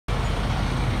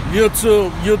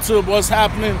YouTube, what's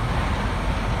happening?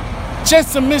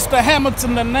 Chasing Mr.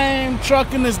 Hamilton, the name.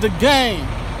 Trucking is the game.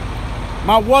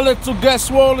 My wallet to get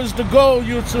swole is the goal,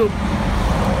 YouTube.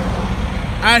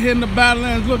 Out here in the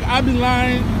Badlands. Look, I be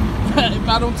lying if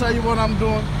I don't tell you what I'm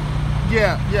doing.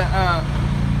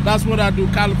 That's what I do.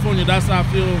 California, that's how I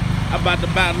feel about the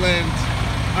Badlands.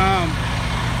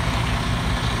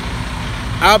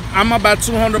 I'm about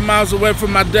 200 miles away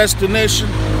from my destination.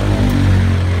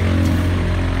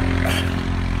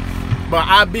 But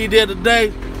I'll be there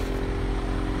today.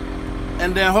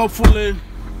 And then hopefully,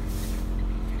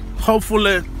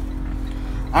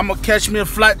 I'm gonna catch me a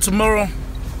flight tomorrow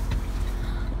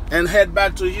and head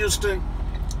back to Houston,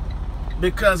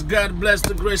 because God bless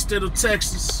the great state of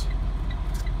Texas.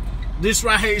 This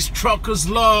right here is Trucker's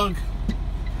Log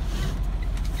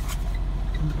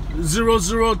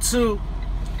 002,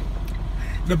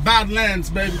 the Badlands,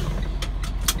 baby.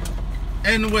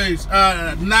 Anyways,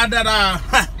 now that I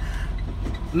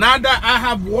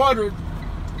have watered,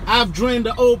 I've drained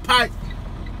the old pipe,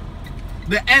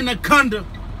 the anaconda.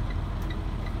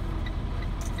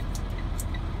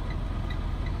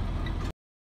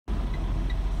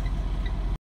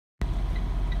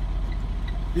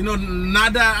 You know, now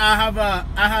that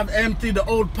I have emptied the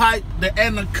old pipe, the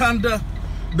anaconda,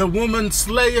 the woman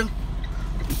slayer.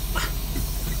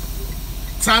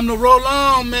 Time to roll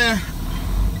on, man.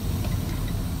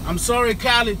 I'm sorry,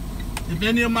 Cali. If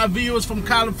any of my viewers from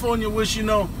California wish you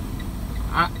know,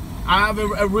 I have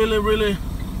a really, really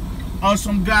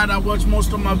awesome guy that watch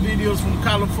most of my videos from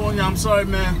California. I'm sorry,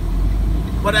 man.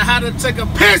 But I had to take a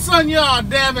piss on y'all,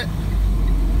 damn it.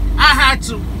 I had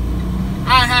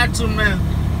to, man.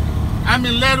 I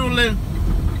mean, literally,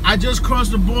 I just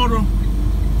crossed the border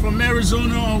from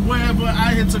Arizona or wherever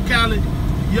I hit to Cali.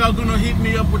 Y'all gonna hit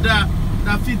me up with that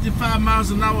 55 miles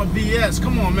an hour BS.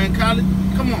 Come on, man, Cali.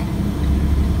 Come on.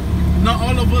 Not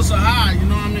all of us are high, you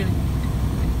know what I mean?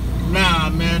 Nah,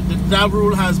 man, that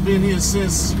rule has been here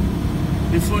since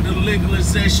before the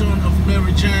legalization of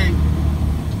Mary Jane.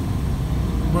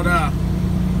 But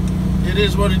it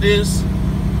is what it is.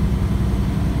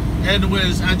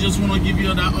 Anyways, I just want to give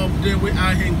you that update. We're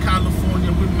out here in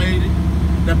California. We made it.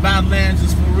 The Badlands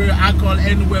is for real. I call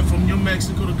anywhere from New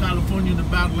Mexico to California the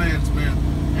Badlands, man.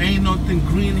 Ain't nothing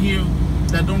green here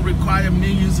that don't require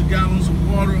millions of gallons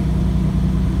of water.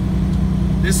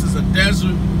 This is a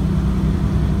desert.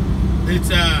 It's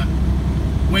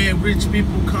where rich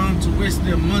people come to waste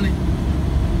their money.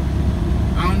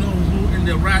 I don't know who in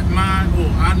their right mind, or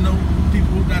I know people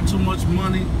who got too much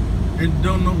money and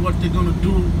don't know what they're gonna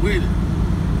do with it.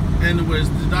 Anyways,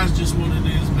 that's just what it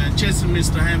is, man. Chasing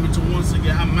Mr. Hamilton once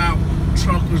again. I'm out.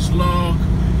 Trucker's Log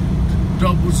 002,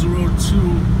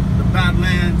 the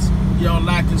Badlands. Y'all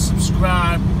like and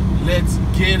subscribe. Let's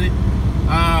get it.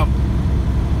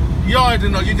 You already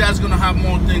know you guys gonna have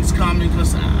more things coming,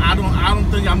 because I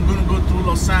don't think I'm gonna go through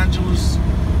Los Angeles,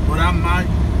 but I might.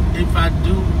 If I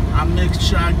do, I'll make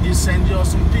sure I send y'all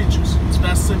some pictures. It's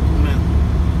that simple, man.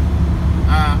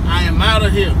 I am out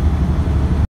of here.